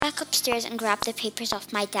back upstairs and grab the papers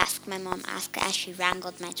off my desk?" my mom asked as she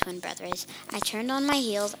wrangled my twin brothers. I turned on my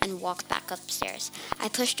heels and walked back upstairs. I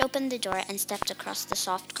pushed open the door and stepped across the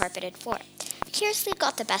soft carpeted floor. Curiosity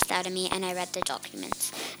got the best out of me, and I read the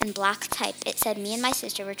documents. In black type, it said me and my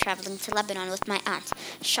sister were traveling to Lebanon with my aunt.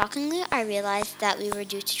 Shockingly, I realized that we were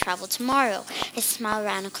due to travel tomorrow. A smile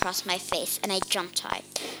ran across my face, and I jumped high.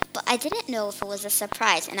 But I didn't know if it was a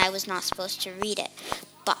surprise, and I was not supposed to read it.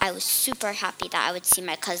 But I was super happy that I would see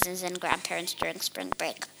my cousins and grandparents during spring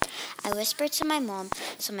break. I whispered to my mom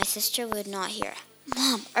so my sister would not hear.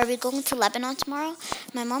 "Mom, are we going to Lebanon tomorrow?"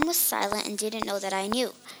 My mom was silent and didn't know that I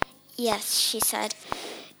knew. "Yes," she said.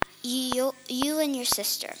 You and your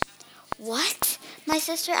sister." "What?" my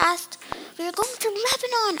sister asked. "We are going to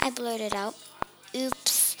Lebanon," I blurted out.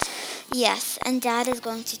 "Oops. Yes, and Dad is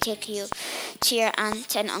going to take you to your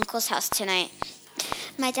aunt and uncle's house tonight."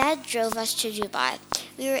 My dad drove us to Dubai.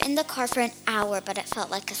 We were in the car for an hour, but it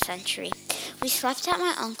felt like a century. We slept at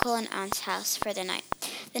my uncle and aunt's house for the night.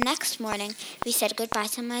 The next morning, we said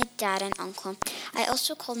goodbye to my dad and uncle. I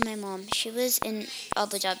also called my mom. She was in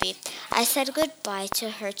Abu Dhabi. I said goodbye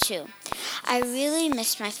to her too. I really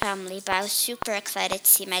missed my family, but I was super excited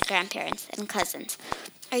to see my grandparents and cousins.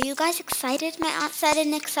 "Are you guys excited?" my aunt said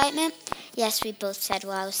in excitement. "Yes," we both said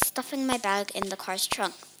while I was stuffing my bag in the car's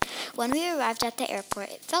trunk. When we arrived at the airport,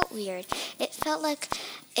 it felt weird. It felt like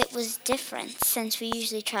it was different, since we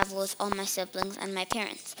usually travel with all my siblings and my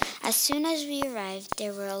parents. As soon as we arrived,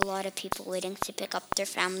 there were a lot of people waiting to pick up their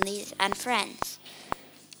families and friends.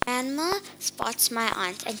 Grandma spots my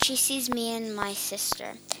aunt, and she sees me and my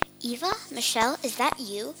sister. "Eva, Michelle, is that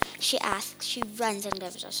you?" she asks. She runs and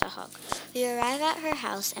gives us a hug. We arrive at her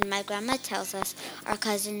house, and my grandma tells us our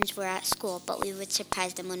cousins were at school, but we would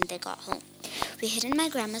surprise them when they got home. We hid in my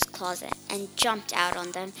grandma's closet and jumped out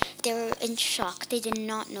on them. They were in shock. They did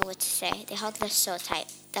not know what to say. They hugged us so tight.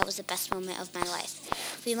 That was the best moment of my life.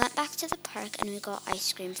 We went back to the park and we got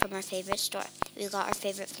ice cream from our favorite store. We got our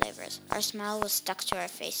favorite flavors. Our smile was stuck to our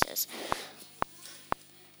faces.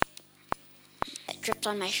 It dripped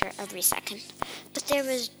on my shirt every second. But there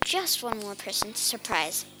was just one more person to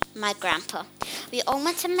surprise. My grandpa. We all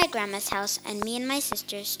went to my grandma's house, and me and my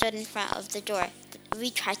sister stood in front of the door.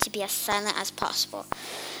 We tried to be as silent as possible.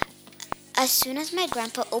 As soon as my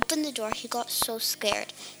grandpa opened the door, he got so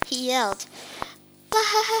scared. He yelled,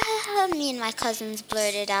 "Bah!" Me and my cousins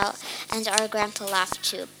blurted out, and our grandpa laughed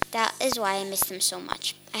too. That is why I missed him so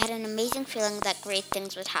much. I had an amazing feeling that great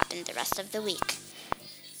things would happen the rest of the week.